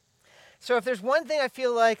So if there's one thing I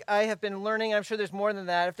feel like I have been learning, I'm sure there's more than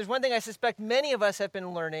that. If there's one thing I suspect many of us have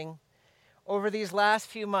been learning over these last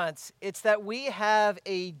few months, it's that we have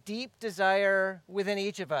a deep desire within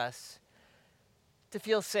each of us to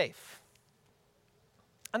feel safe.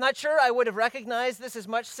 I'm not sure I would have recognized this as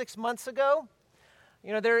much 6 months ago.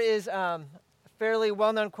 You know, there is a fairly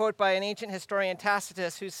well-known quote by an ancient historian,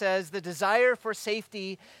 Tacitus, who says, "The desire for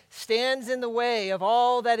safety stands in the way of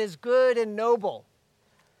all that is good and noble."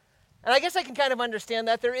 And I guess I can kind of understand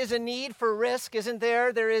that. There is a need for risk, isn't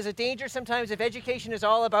there? There is a danger sometimes if education is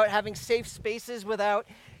all about having safe spaces without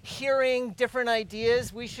hearing different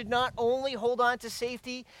ideas. We should not only hold on to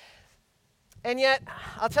safety. And yet,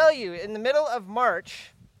 I'll tell you, in the middle of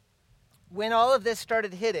March, when all of this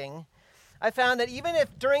started hitting, I found that even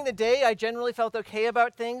if during the day I generally felt okay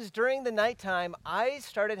about things, during the nighttime, I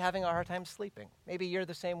started having a hard time sleeping. Maybe you're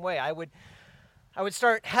the same way. I would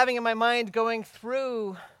start having in my mind going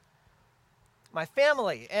through my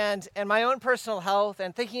family and my own personal health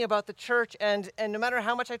and thinking about the church, and no matter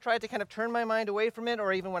how much I tried to kind of turn my mind away from it,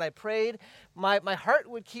 or even when I prayed, my heart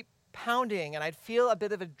would keep pounding and I'd feel a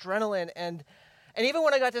bit of adrenaline, and even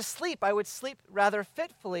when I got to sleep, I would sleep rather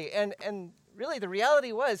fitfully, and really the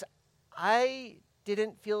reality was I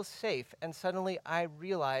didn't feel safe, and suddenly I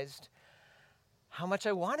realized how much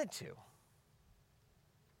I wanted to.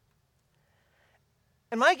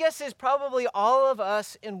 And my guess is probably all of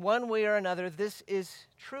us, in one way or another, this is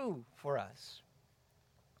true for us.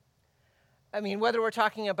 I mean, whether we're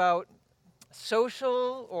talking about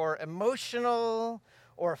social or emotional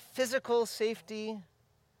or physical safety.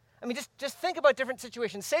 I mean, just think about different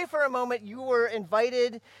situations. Say for a moment you were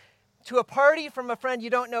invited to a party from a friend you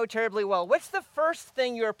don't know terribly well. What's the first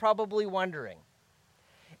thing you're probably wondering?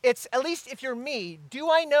 It's, at least if you're me,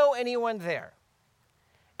 do I know anyone there?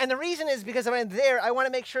 And the reason is because if I'm there, I want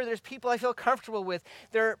to make sure there's people I feel comfortable with.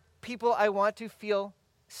 There are people I want to feel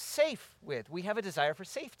safe with. We have a desire for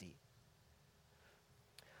safety.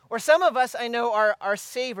 Or some of us I know are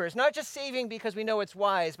savers, not just saving because we know it's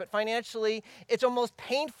wise, but financially it's almost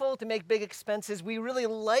painful to make big expenses. We really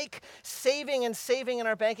like saving in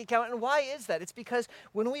our bank account. And why is that? It's because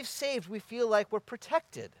when we've saved, we feel like we're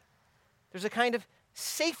protected. There's a kind of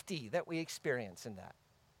safety that we experience in that.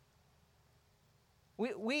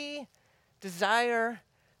 We desire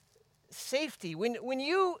safety. When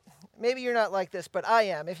you, maybe you're not like this, but I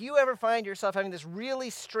am. If you ever find yourself having this really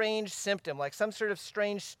strange symptom, like some sort of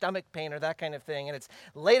strange stomach pain or that kind of thing, and it's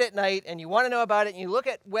late at night and you want to know about it and you look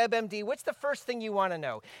at WebMD, what's the first thing you want to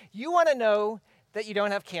know? You want to know that you don't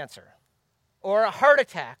have cancer or a heart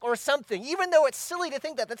attack or something, even though it's silly to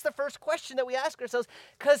think that. That's the first question that we ask ourselves,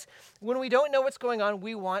 because when we don't know what's going on,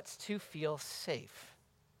 we want to feel safe.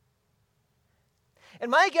 And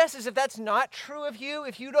my guess is if that's not true of you,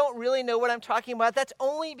 if you don't really know what I'm talking about, that's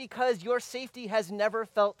only because your safety has never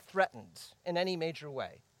felt threatened in any major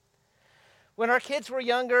way. When our kids were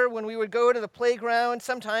younger, when we would go to the playground,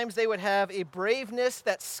 sometimes they would have a braveness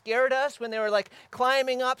that scared us when they were like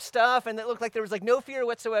climbing up stuff and it looked like there was like no fear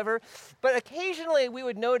whatsoever. But occasionally we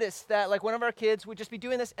would notice that like one of our kids would just be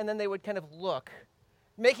doing this and then they would kind of look,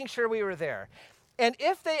 making sure we were there. And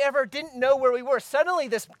if they ever didn't know where we were, suddenly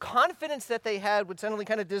this confidence that they had would suddenly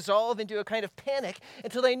kind of dissolve into a kind of panic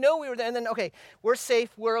until they know we were there. And then, okay, we're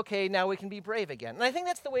safe, we're okay, now we can be brave again. And I think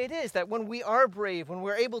that's the way it is, that when we are brave, when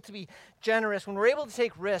we're able to be generous, when we're able to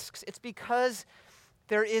take risks, it's because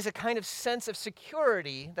there is a kind of sense of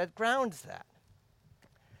security that grounds that.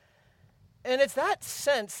 And it's that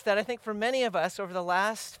sense that I think for many of us over the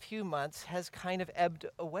last few months has kind of ebbed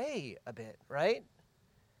away a bit, right?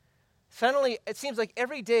 Suddenly, it seems like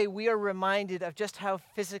every day we are reminded of just how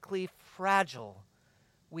physically fragile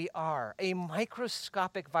we are. A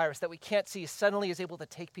microscopic virus that we can't see suddenly is able to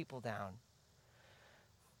take people down.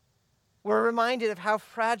 We're reminded of how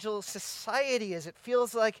fragile society is. It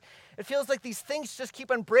feels like these things just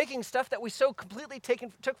keep on breaking, stuff that we so completely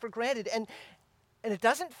took for granted, and it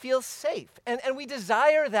doesn't feel safe. And we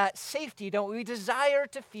desire that safety, don't we? We desire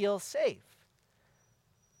to feel safe.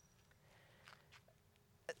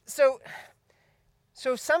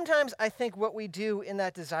 So sometimes I think what we do in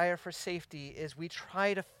that desire for safety is we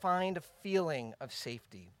try to find a feeling of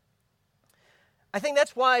safety. I think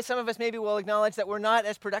that's why some of us maybe will acknowledge that we're not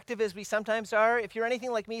as productive as we sometimes are. If you're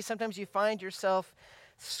anything like me, sometimes you find yourself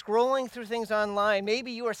scrolling through things online.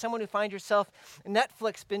 Maybe you are someone who finds yourself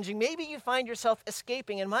Netflix binging. Maybe you find yourself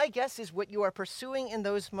escaping. And my guess is what you are pursuing in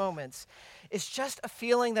those moments is just a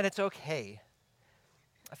feeling that it's okay,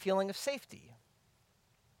 a feeling of safety.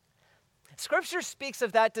 Scripture speaks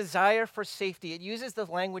of that desire for safety. It uses the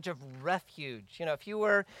language of refuge. You know, if you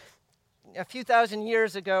were a few thousand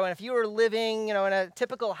years ago, and if you were living, in a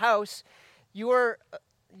typical house, you were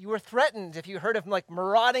threatened if you heard of like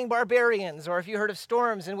marauding barbarians or if you heard of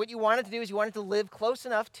storms. And what you wanted to do is you wanted to live close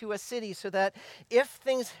enough to a city so that if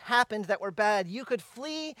things happened that were bad, you could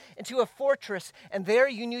flee into a fortress, and there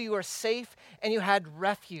you knew you were safe and you had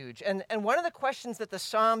refuge. And one of the questions that the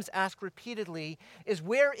Psalms ask repeatedly is,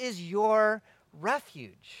 where is your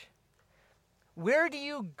refuge? Where do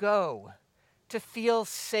you go to feel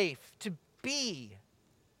safe, to be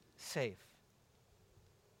safe?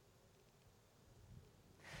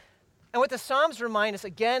 And what the Psalms remind us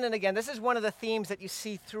again and again, this is one of the themes that you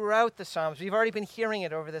see throughout the Psalms, we've already been hearing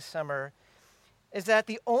it over this summer, is that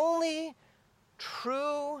the only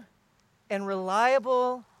true and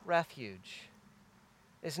reliable refuge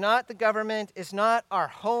is not the government, is not our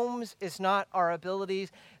homes, is not our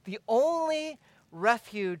abilities. The only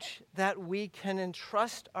refuge that we can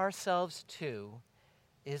entrust ourselves to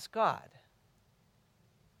is God.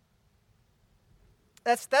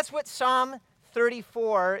 That's what Psalm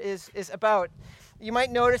 34 is about. You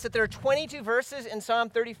might notice that there are 22 verses in Psalm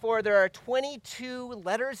 34. There are 22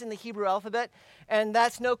 letters in the Hebrew alphabet, and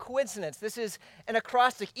that's no coincidence. This is an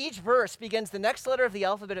acrostic. Each verse begins the next letter of the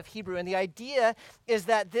alphabet of Hebrew, and the idea is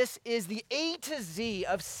that this is the A to Z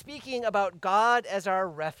of speaking about God as our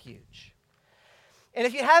refuge. And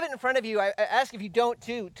if you have it in front of you, I ask if you don't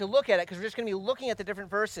to look at it, because we're just going to be looking at the different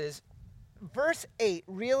verses. Verse 8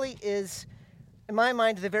 really is, in my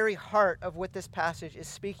mind, the very heart of what this passage is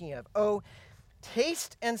speaking of. Oh,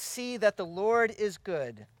 taste and see that the Lord is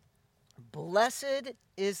good. Blessed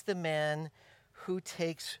is the man who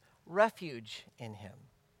takes refuge in him.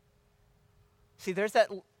 See, there's that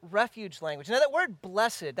refuge language. Now, that word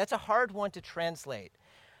blessed, that's a hard one to translate,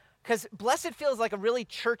 because blessed feels like a really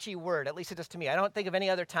churchy word, at least it does to me. I don't think of any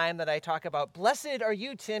other time that I talk about, blessed are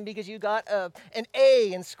you, Tim, because you got an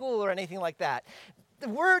A in school or anything like that. The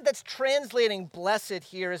word that's translating blessed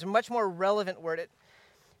here is a much more relevant word. It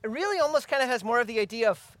really almost kind of has more of the idea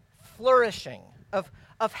of flourishing,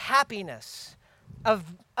 of happiness, of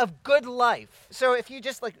good life. So if you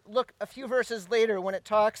just look a few verses later when it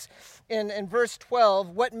talks in verse 12,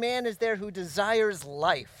 what man is there who desires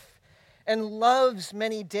life and loves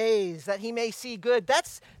many days that he may see good?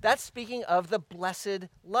 That's speaking of the blessed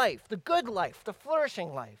life, the good life, the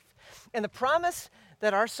flourishing life. And the promise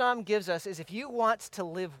that our psalm gives us is, if you want to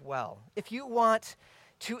live well, if you want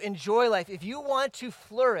to enjoy life, if you want to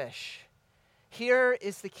flourish, here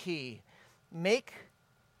is the key. Make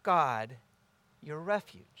God your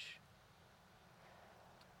refuge.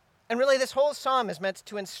 And really, this whole psalm is meant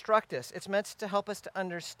to instruct us. It's meant to help us to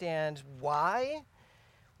understand why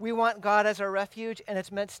we want God as our refuge, and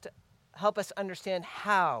it's meant to help us understand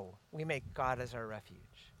how we make God as our refuge.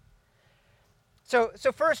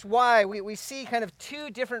 So first, why? We see kind of two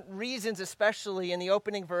different reasons, especially in the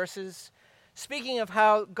opening verses, speaking of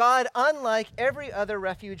how God, unlike every other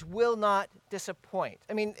refuge, will not disappoint.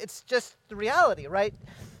 I mean, it's just the reality, right?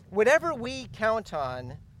 Whatever we count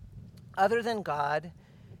on other than God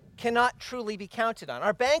cannot truly be counted on.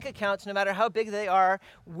 Our bank accounts, no matter how big they are,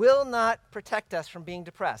 will not protect us from being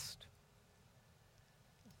depressed.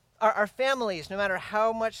 Our families, no matter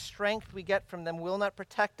how much strength we get from them, will not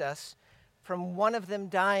protect us from one of them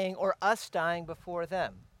dying or us dying before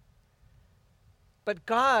them. But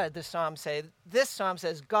God, this psalm says,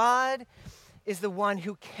 God is the one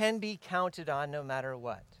who can be counted on no matter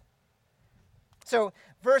what. So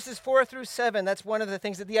verses 4 through 7, that's one of the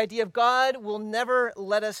things, that the idea of God will never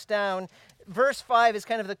let us down. Verse 5 is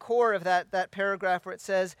kind of the core of that paragraph, where it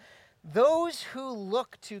says, those who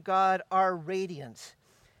look to God are radiant,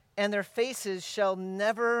 and their faces shall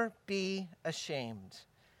never be ashamed.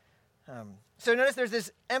 So notice there's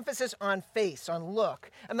this emphasis on face, on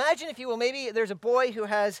look. Imagine, if you will, maybe there's a boy who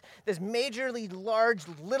has this majorly large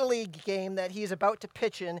Little League game that he's about to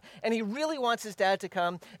pitch in, and he really wants his dad to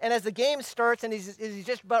come. And as the game starts and he's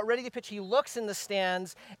just about ready to pitch, he looks in the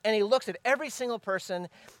stands, and he looks at every single person,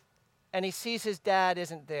 and he sees his dad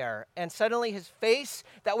isn't there. And suddenly his face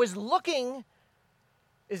that was looking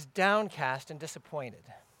is downcast and disappointed.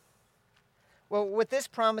 Well, what this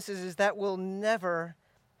promises is that will never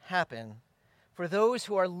happen. For those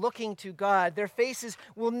who are looking to God, their faces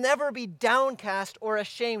will never be downcast or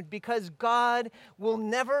ashamed, because God will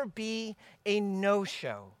never be a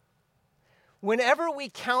no-show. Whenever we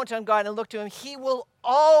count on God and look to him, he will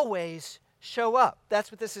always show up.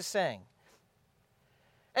 That's what this is saying.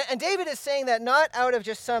 And David is saying that not out of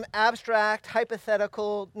just some abstract,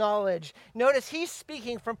 hypothetical knowledge. Notice he's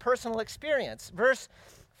speaking from personal experience. Verse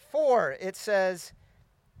 4, it says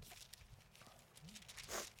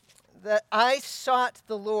that I sought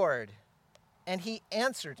the Lord, and he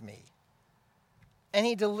answered me and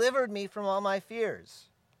he delivered me from all my fears.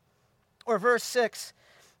 Or verse 6,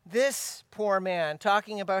 this poor man,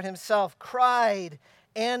 talking about himself, cried,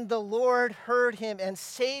 and the Lord heard him and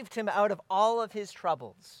saved him out of all of his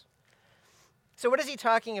troubles. So what is he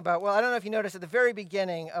talking about? Well, I don't know if you noticed at the very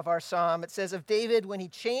beginning of our psalm, it says of David when he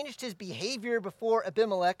changed his behavior before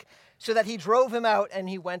Abimelech so that he drove him out and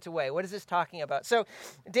he went away. What is this talking about? So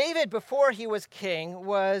David, before he was king,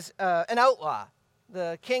 was an outlaw.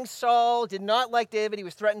 The king Saul did not like David. He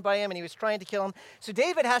was threatened by him and he was trying to kill him. So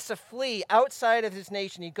David has to flee outside of his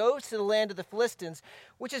nation. He goes to the land of the Philistines,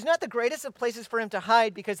 which is not the greatest of places for him to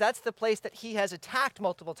hide because that's the place that he has attacked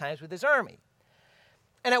multiple times with his army.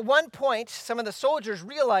 And at one point, some of the soldiers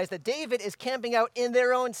realize that David is camping out in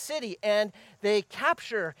their own city, and they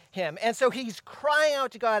capture him. And so he's crying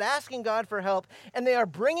out to God, asking God for help, and they are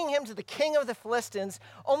bringing him to the king of the Philistines,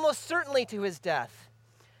 almost certainly to his death.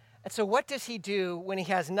 And so what does he do when he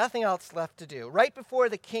has nothing else left to do? Right before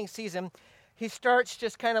the king sees him, he starts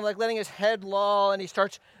just kind of like letting his head loll, and he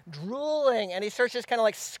starts drooling, and he starts just kind of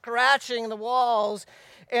like scratching the walls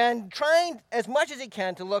and trying as much as he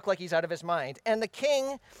can to look like he's out of his mind. And the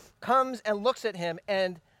king comes and looks at him,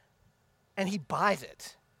 and he buys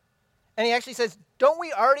it. And he actually says, don't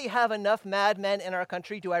we already have enough madmen in our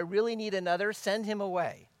country? Do I really need another? Send him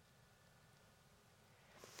away.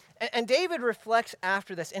 And David reflects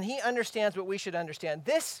after this, and he understands what we should understand.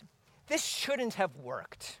 This shouldn't have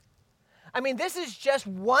worked. I mean, this is just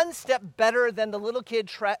one step better than the little kid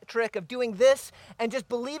trick of doing this and just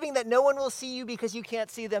believing that no one will see you because you can't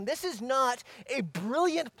see them. This is not a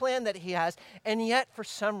brilliant plan that he has, and yet for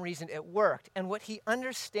some reason it worked. And what he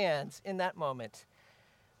understands in that moment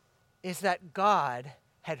is that God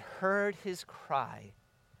had heard his cry,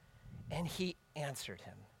 and he answered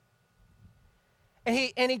him.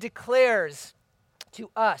 And he declares to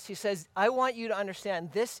us, he says, I want you to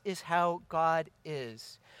understand this is how God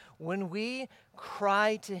is. When we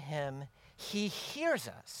cry to him, he hears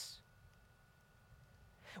us.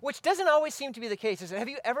 Which doesn't always seem to be the case. Have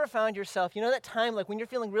you ever found yourself, that time like when you're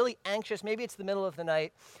feeling really anxious, maybe it's the middle of the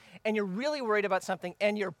night, and you're really worried about something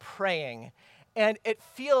and you're praying, and it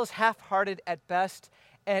feels half-hearted at best,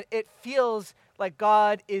 and it feels like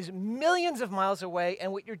God is millions of miles away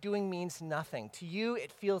and what you're doing means nothing. To you,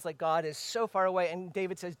 it feels like God is so far away, and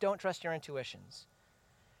David says, don't trust your intuitions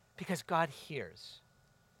because God hears.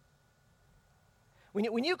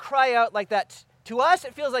 When you cry out like that, to us,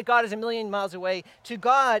 it feels like God is a million miles away. To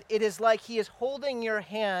God, it is like he is holding your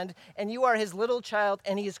hand and you are his little child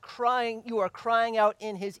and he is crying, you are crying out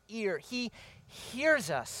in his ear. He hears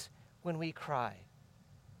us when we cry.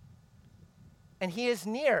 And he is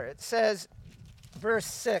near. It says, verse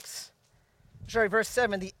 7,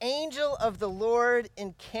 the angel of the Lord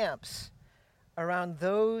encamps around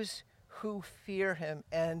those who fear him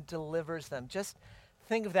and delivers them. Just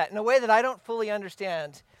think of that. In a way that I don't fully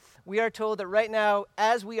understand, we are told that right now,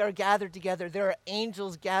 as we are gathered together, there are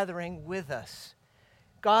angels gathering with us.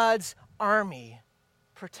 God's army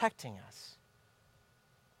protecting us.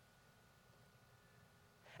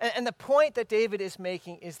 And the point that David is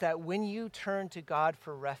making is that when you turn to God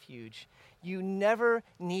for refuge, you never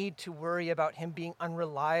need to worry about him being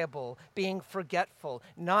unreliable, being forgetful,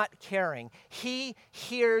 not caring. He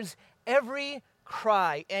hears every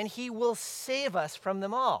cry, and he will save us from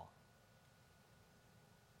them all.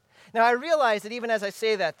 Now, I realize that even as I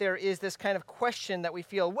say that, there is this kind of question that we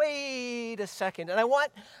feel, wait a second, and I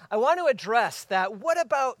want to address that what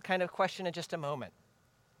about kind of question in just a moment.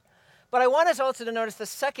 But I want us also to notice the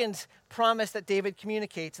second promise that David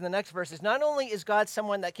communicates in the next verses. Not only is God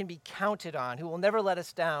someone that can be counted on, who will never let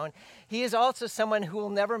us down, he is also someone who will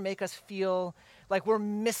never make us feel like we're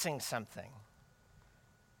missing something.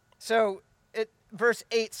 So, verse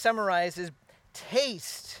 8 summarizes,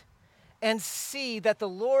 taste and see that the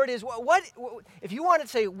Lord is, what if you want to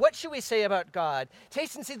say, what should we say about God?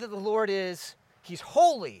 Taste and see that the Lord is, he's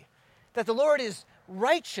holy, that the Lord is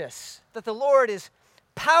righteous, that the Lord is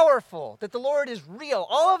powerful, that the Lord is real.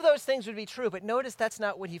 All of those things would be true, but notice that's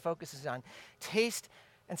not what he focuses on. Taste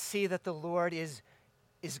and see that the Lord is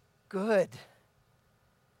good.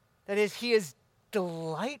 That is, he is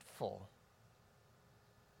delightful.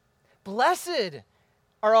 Blessed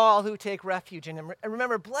are all who take refuge in him. And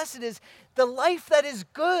remember, blessed is the life that is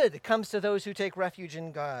good comes to those who take refuge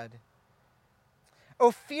in God.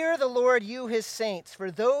 Oh, fear the Lord, you his saints,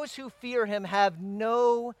 for those who fear him have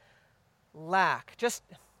no lack. Just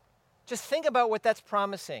think about what that's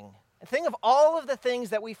promising. And think of all of the things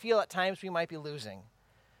that we feel at times we might be losing.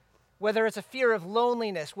 Whether it's a fear of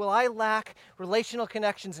loneliness, will I lack relational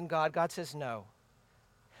connections in God? God says no.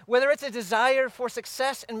 Whether it's a desire for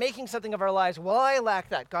success and making something of our lives, will I lack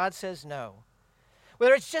that? God says no.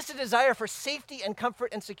 whether it's just a desire for safety and comfort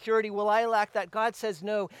and security, will I lack that? God says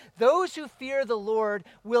no. Those who fear the Lord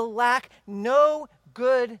will lack no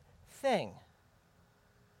good thing.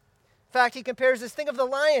 In fact, he compares this thing of the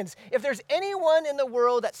lions. If there's anyone in the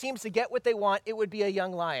world that seems to get what they want, it would be a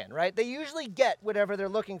young lion, right? They usually get whatever they're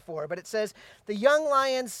looking for, but it says the young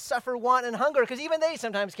lions suffer want and hunger because even they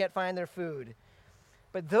sometimes can't find their food.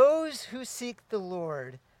 But those who seek the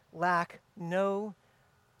Lord lack no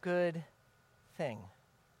good thing.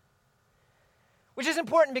 Which is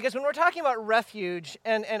important because when we're talking about refuge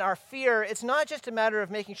and our fear, it's not just a matter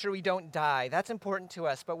of making sure we don't die. That's important to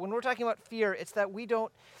us. But when we're talking about fear, it's that we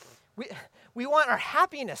want our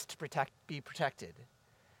happiness to be protected.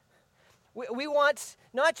 We want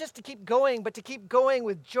not just to keep going, but to keep going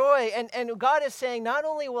with joy. And God is saying, not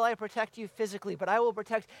only will I protect you physically, but I will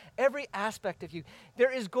protect every aspect of you.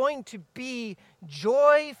 There is going to be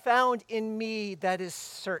joy found in me that is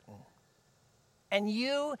certain. And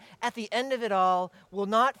you, at the end of it all, will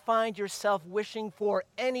not find yourself wishing for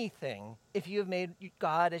anything if you have made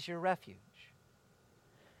God as your refuge.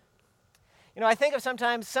 You know, I think of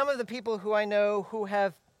sometimes some of the people who I know who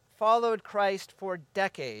have followed Christ for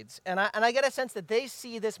decades, and I get a sense that they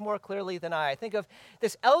see this more clearly than I. I think of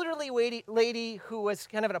this elderly lady who was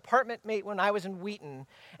kind of an apartment mate when I was in Wheaton,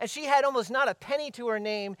 and she had almost not a penny to her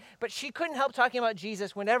name, but she couldn't help talking about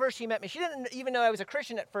Jesus whenever she met me. She didn't even know I was a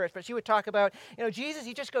Christian at first, but she would talk about, Jesus,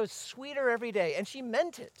 he just goes sweeter every day, and she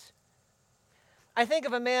meant it. I think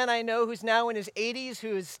of a man I know who's now in his 80s,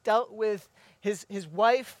 who has dealt with his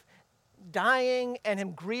wife dying and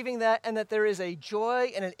him grieving that, and that there is a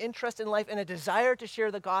joy and an interest in life and a desire to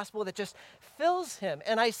share the gospel that just fills him.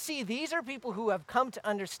 And I see these are people who have come to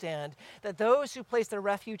understand that those who place their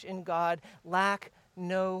refuge in God lack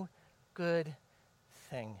no good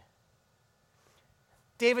thing.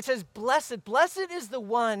 David says, blessed is the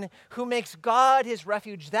one who makes God his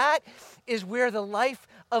refuge. That is where the life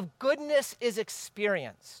of goodness is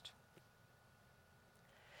experienced.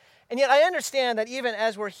 And yet I understand that even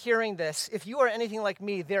as we're hearing this, if you are anything like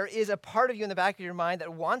me, there is a part of you in the back of your mind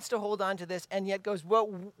that wants to hold on to this and yet goes, well,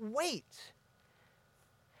 wait.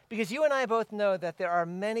 Because you and I both know that there are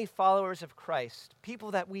many followers of Christ,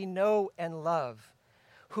 people that we know and love,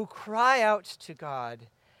 who cry out to God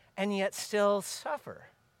and yet still suffer.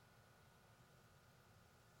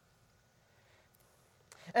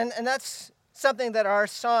 And that's something that our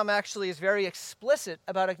psalm actually is very explicit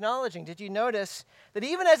about acknowledging. Did you notice that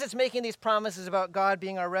even as it's making these promises about God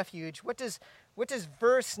being our refuge, what does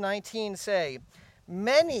verse 19 say?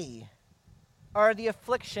 Many are the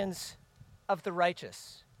afflictions of the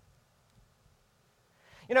righteous.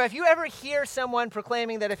 If you ever hear someone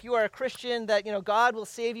proclaiming that if you are a Christian, that, God will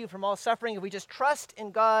save you from all suffering, if we just trust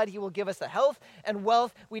in God, he will give us the health and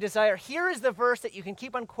wealth we desire. Here is the verse that you can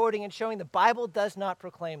keep on quoting and showing the Bible does not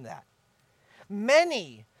proclaim that.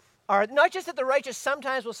 Many are, not just that the righteous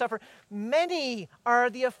sometimes will suffer, many are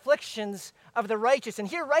the afflictions of the righteous. And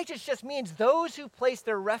here righteous just means those who place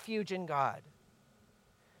their refuge in God.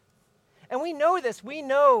 And we know this. We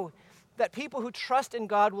know that people who trust in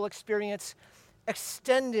God will experience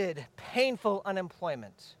extended, painful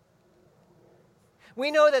unemployment.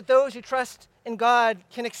 We know that those who trust in God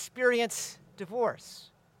can experience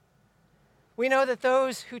divorce. We know that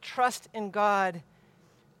those who trust in God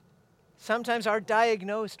sometimes are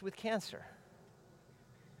diagnosed with cancer.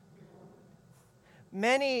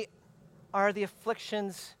 Many are the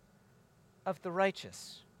afflictions of the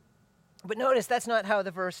righteous. But notice that's not how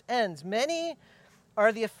the verse ends. Many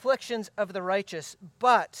are the afflictions of the righteous,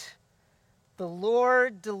 but the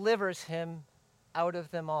Lord delivers him out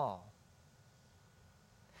of them all.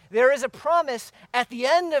 There is a promise at the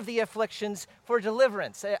end of the afflictions for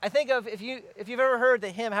deliverance. I think of, if you've ever heard the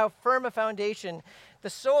hymn, How Firm a Foundation, the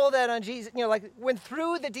soul that on Jesus, like when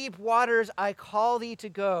through the deep waters I call thee to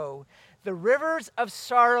go, the rivers of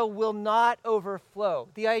sorrow will not overflow.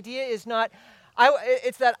 The idea is not,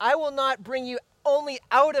 it's that I will not bring you only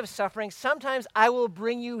out of suffering. Sometimes I will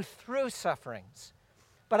bring you through sufferings,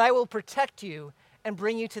 but I will protect you and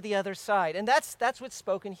bring you to the other side. And that's what's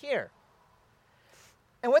spoken here.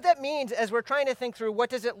 And what that means, as we're trying to think through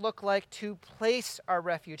what does it look like to place our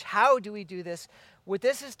refuge, how do we do this, what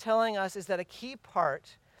this is telling us is that a key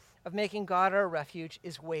part of making God our refuge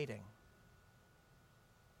is waiting.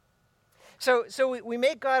 So we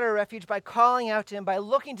make God our refuge by calling out to him, by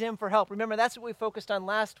looking to him for help. Remember, that's what we focused on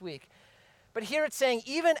last week. But here it's saying,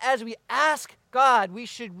 even as we ask God, we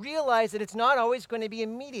should realize that it's not always going to be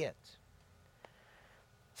immediate.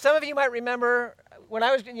 Some of you might remember when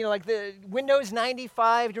I was, like the Windows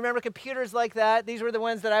 95, do you remember computers like that? These were the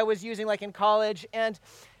ones that I was using like in college. And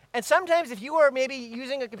And sometimes if you are maybe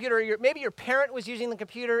using a computer, or maybe your parent was using the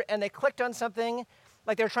computer and they clicked on something,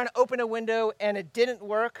 like they were trying to open a window and it didn't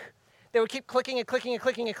work, they would keep clicking and clicking and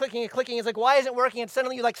clicking and clicking and clicking. It's like, why isn't it working? And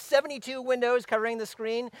suddenly you like 72 windows covering the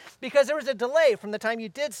screen because there was a delay from the time you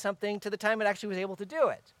did something to the time it actually was able to do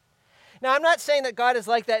it. Now, I'm not saying that God is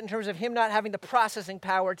like that in terms of him not having the processing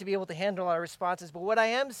power to be able to handle our responses, but what I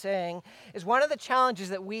am saying is one of the challenges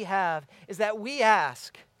that we have is that we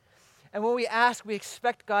ask, and when we ask, we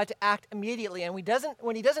expect God to act immediately, and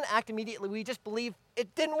when he doesn't act immediately, we just believe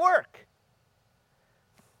it didn't work.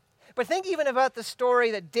 But think even about the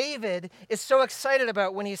story that David is so excited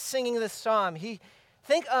about when he's singing this psalm.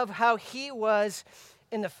 Think of how he was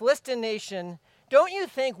in the Philistine nation. Don't you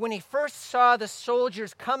think when he first saw the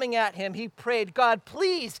soldiers coming at him, he prayed, God,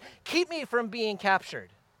 please keep me from being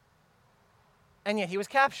captured? And yet he was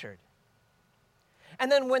captured.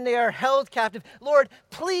 And then when they are held captive, Lord,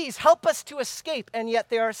 please help us to escape, and yet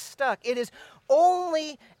they are stuck. It is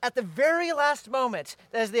only at the very last moment,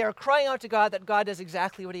 as they are crying out to God, that God does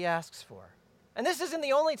exactly what he asks for. And this isn't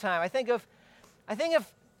the only time. I think of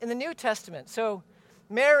in the New Testament. So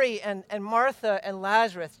Mary and Martha and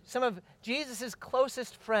Lazarus, some of Jesus'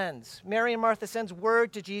 closest friends. Mary and Martha sends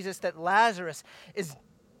word to Jesus that Lazarus is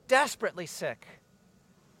desperately sick.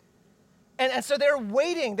 And so they're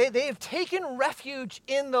waiting. They have taken refuge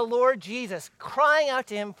in the Lord Jesus, crying out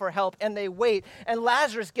to him for help, and they wait. And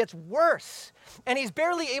Lazarus gets worse, and he's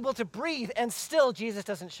barely able to breathe, and still Jesus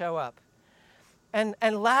doesn't show up. And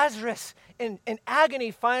Lazarus, in agony,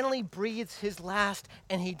 finally breathes his last,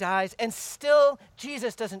 and he dies, and still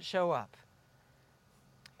Jesus doesn't show up.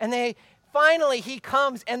 And finally he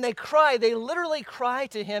comes, and they cry. They literally cry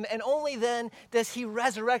to him, and only then does he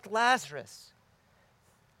resurrect Lazarus.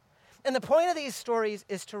 And the point of these stories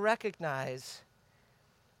is to recognize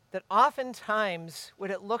that oftentimes what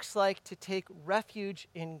it looks like to take refuge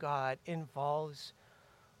in God involves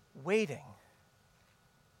waiting.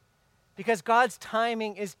 Because God's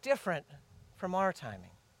timing is different from our timing.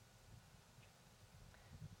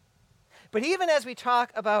 But even as we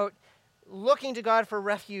talk about looking to God for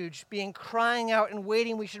refuge, crying out and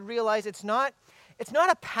waiting, we should realize it's not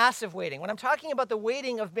a passive waiting. When I'm talking about the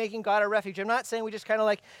waiting of making God a refuge, I'm not saying we just kind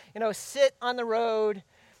of sit on the road,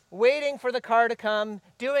 waiting for the car to come,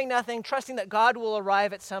 doing nothing, trusting that God will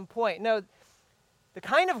arrive at some point. No, the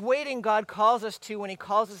kind of waiting God calls us to when he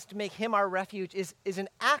calls us to make him our refuge is an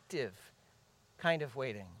active kind of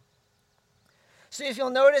waiting. So if you'll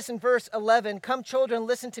notice in verse 11, come children,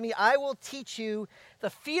 listen to me. I will teach you the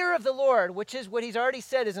fear of the Lord, which is what he's already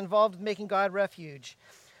said is involved with making God refuge.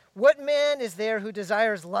 What man is there who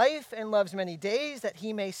desires life and loves many days that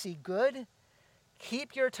he may see good?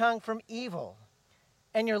 Keep your tongue from evil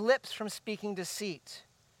and your lips from speaking deceit.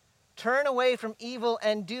 Turn away from evil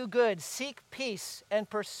and do good. Seek peace and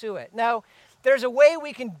pursue it. Now, there's a way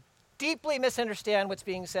we can deeply misunderstand what's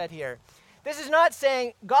being said here. This is not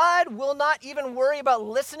saying God will not even worry about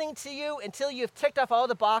listening to you until you've ticked off all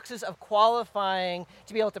the boxes of qualifying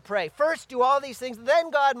to be able to pray. First, do all these things, then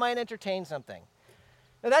God might entertain something.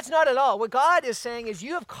 No, that's not at all. What God is saying is,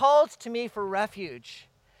 you have called to me for refuge.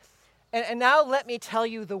 And now let me tell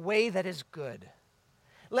you the way that is good.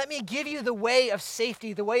 Let me give you the way of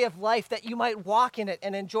safety, the way of life, that you might walk in it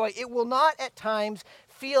and enjoy. It will not at times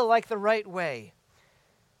feel like the right way.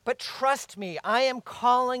 But trust me, I am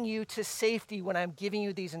calling you to safety when I'm giving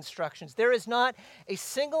you these instructions. There is not a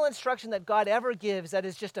single instruction that God ever gives that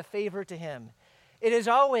is just a favor to him. It is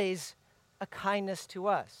always a kindness to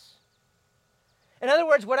us. In other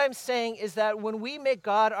words, what I'm saying is that when we make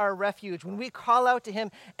God our refuge, when we call out to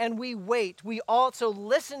him and we wait, we also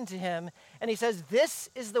listen to him. And he says, this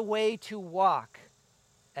is the way to walk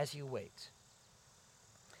as you wait.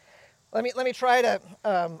 Let me try to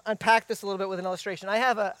unpack this a little bit with an illustration. I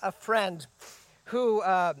have a friend who,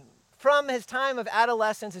 from his time of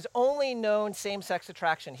adolescence, has only known same-sex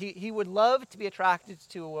attraction. He would love to be attracted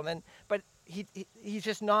to a woman, but he's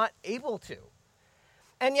just not able to.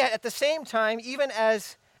 And yet, at the same time, even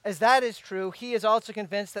as that is true, he is also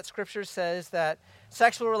convinced that Scripture says that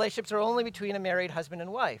sexual relationships are only between a married husband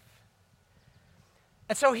and wife.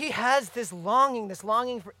 And so he has this longing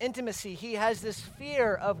for intimacy. He has this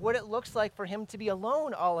fear of what it looks like for him to be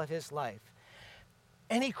alone all of his life.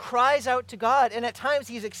 And he cries out to God. And at times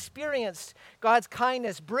he's experienced God's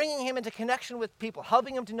kindness, bringing him into connection with people,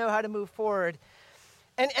 helping him to know how to move forward.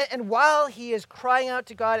 And while he is crying out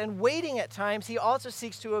to God and waiting at times, he also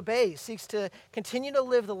seeks to obey, seeks to continue to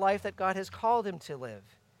live the life that God has called him to live.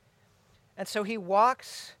 And so he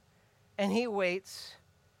walks and he waits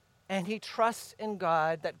and he trusts in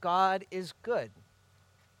God that God is good.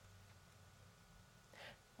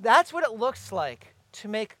 That's what it looks like to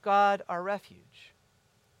make God our refuge.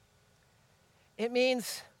 It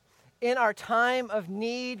means in our time of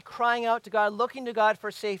need, crying out to God, looking to God for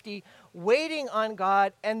safety, waiting on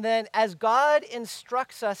God, and then as God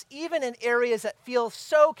instructs us, even in areas that feel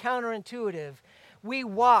so counterintuitive, we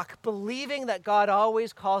walk believing that God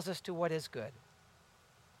always calls us to what is good.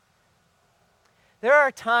 There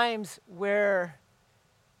are times where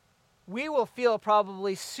we will feel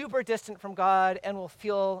probably super distant from God and will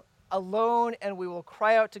feel alone, and we will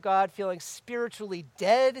cry out to God feeling spiritually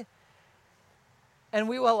dead. And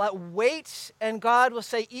we will wait, and God will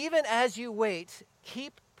say, even as you wait,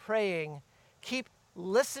 keep praying, keep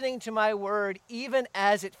listening to my word, even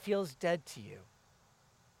as it feels dead to you.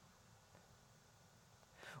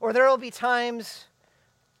 Or there will be times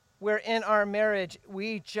where in our marriage,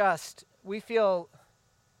 we feel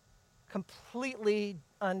completely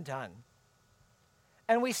undone.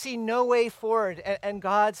 And we see no way forward, and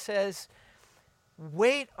God says,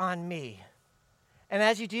 wait on me. And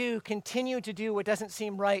as you do, continue to do what doesn't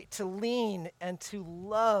seem right, to lean and to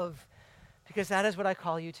love, because that is what I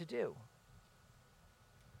call you to do.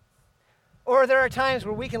 Or there are times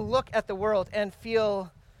where we can look at the world and feel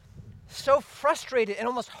so frustrated and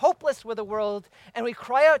almost hopeless with the world, and we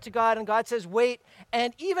cry out to God, and God says, wait,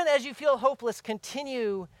 and even as you feel hopeless,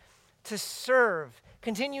 continue to serve,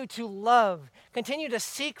 continue to love, continue to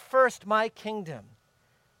seek first my kingdom,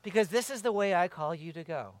 because this is the way I call you to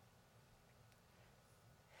go.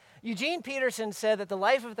 Eugene Peterson said that the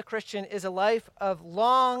life of the Christian is a life of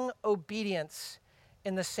long obedience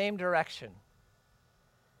in the same direction.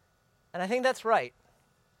 And I think that's right.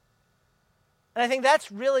 And I think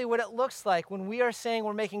that's really what it looks like when we are saying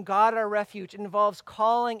we're making God our refuge. It involves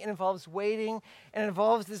calling, it involves waiting, and it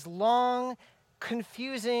involves this long,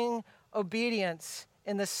 confusing obedience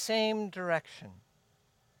in the same direction.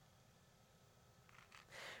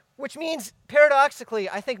 Which means, paradoxically,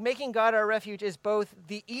 I think making God our refuge is both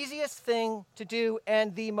the easiest thing to do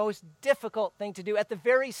and the most difficult thing to do at the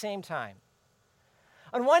very same time.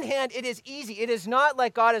 On one hand, it is easy. It is not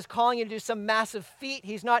like God is calling you to do some massive feat.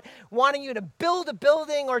 He's not wanting you to build a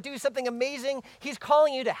building or do something amazing. He's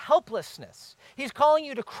calling you to helplessness. He's calling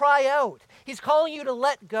you to cry out. He's calling you to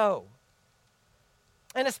let go.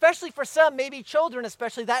 And especially for some, maybe children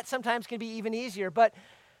especially, that sometimes can be even easier. But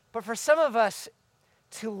for some of us,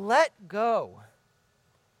 to let go,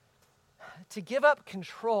 to give up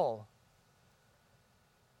control,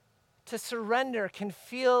 to surrender can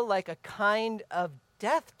feel like a kind of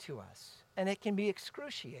death to us, and it can be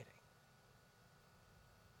excruciating.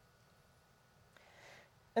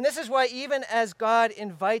 And this is why even as God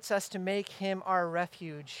invites us to make him our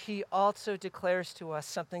refuge, he also declares to us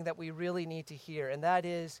something that we really need to hear, and that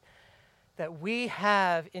is that we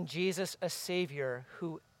have in Jesus a Savior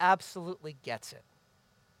who absolutely gets it.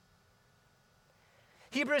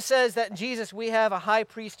 Hebrews says that in Jesus we have a high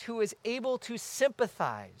priest who is able to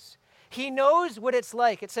sympathize. He knows what it's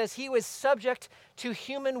like. It says he was subject to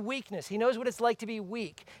human weakness. He knows what it's like to be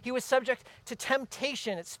weak. He was subject to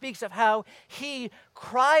temptation. It speaks of how he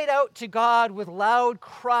cried out to God with loud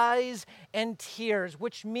cries and tears,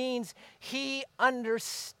 which means he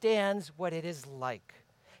understands what it is like.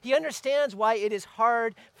 He understands why it is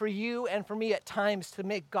hard for you and for me at times to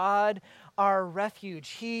make God our refuge.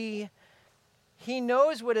 He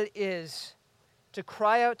knows what it is to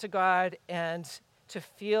cry out to God and to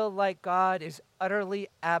feel like God is utterly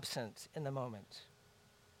absent in the moment.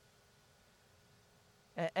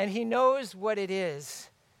 And he knows what it is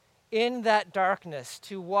in that darkness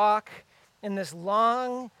to walk in this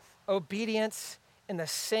long obedience in the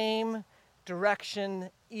same direction,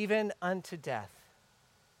 even unto death.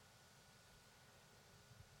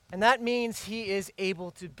 And that means he is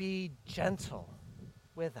able to be gentle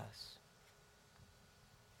with us.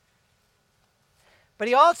 But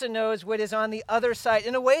he also knows what is on the other side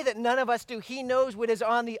in a way that none of us do. He knows what is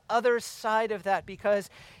on the other side of that because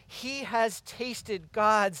he has tasted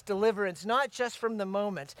God's deliverance, not just from the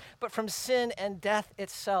moment, but from sin and death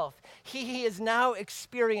itself. He has now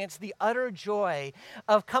experienced the utter joy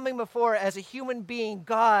of coming before as a human being,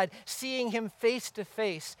 God, seeing him face to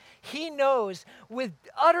face. He knows with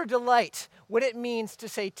utter delight what it means to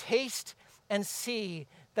say, taste and see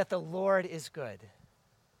that the Lord is good.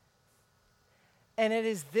 And it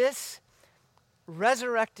is this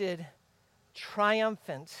resurrected,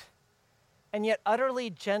 triumphant, and yet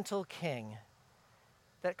utterly gentle King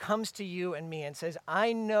that comes to you and me and says,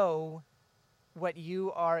 I know what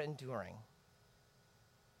you are enduring.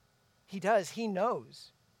 He does. He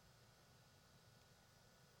knows.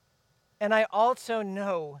 And I also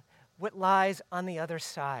know what lies on the other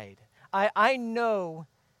side. I know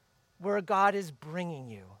where God is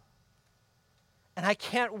bringing you. And I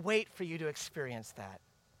can't wait for you to experience that.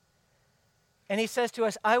 And he says to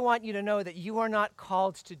us, I want you to know that you are not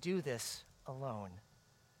called to do this alone.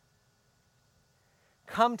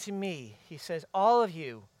 Come to me, he says, all of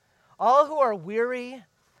you, all who are weary,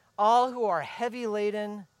 all who are heavy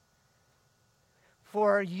laden,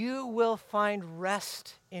 for you will find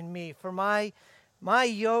rest in me. For my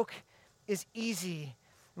yoke is easy,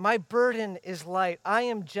 my burden is light. I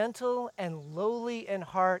am gentle and lowly in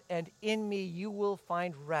heart, and in me you will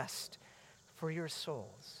find rest for your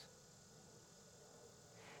souls.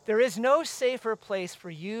 There is no safer place for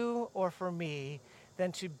you or for me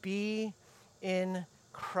than to be in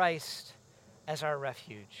Christ as our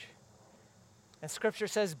refuge. And Scripture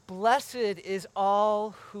says, blessed is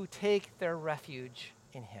all who take their refuge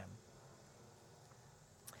in him.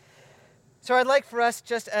 So I'd like for us,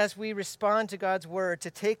 just as we respond to God's word, to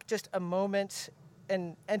take just a moment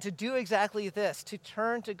and to do exactly this, to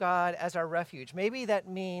turn to God as our refuge. Maybe that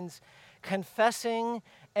means confessing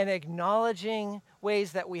and acknowledging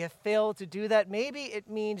ways that we have failed to do that. Maybe it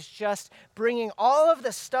means just bringing all of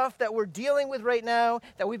the stuff that we're dealing with right now,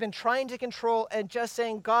 that we've been trying to control, and just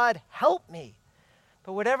saying, God, help me.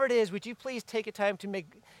 But whatever it is, would you please take a time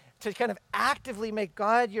to kind of actively make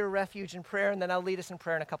God your refuge in prayer, and then I'll lead us in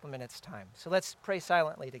prayer in a couple minutes' time. So let's pray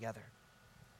silently together.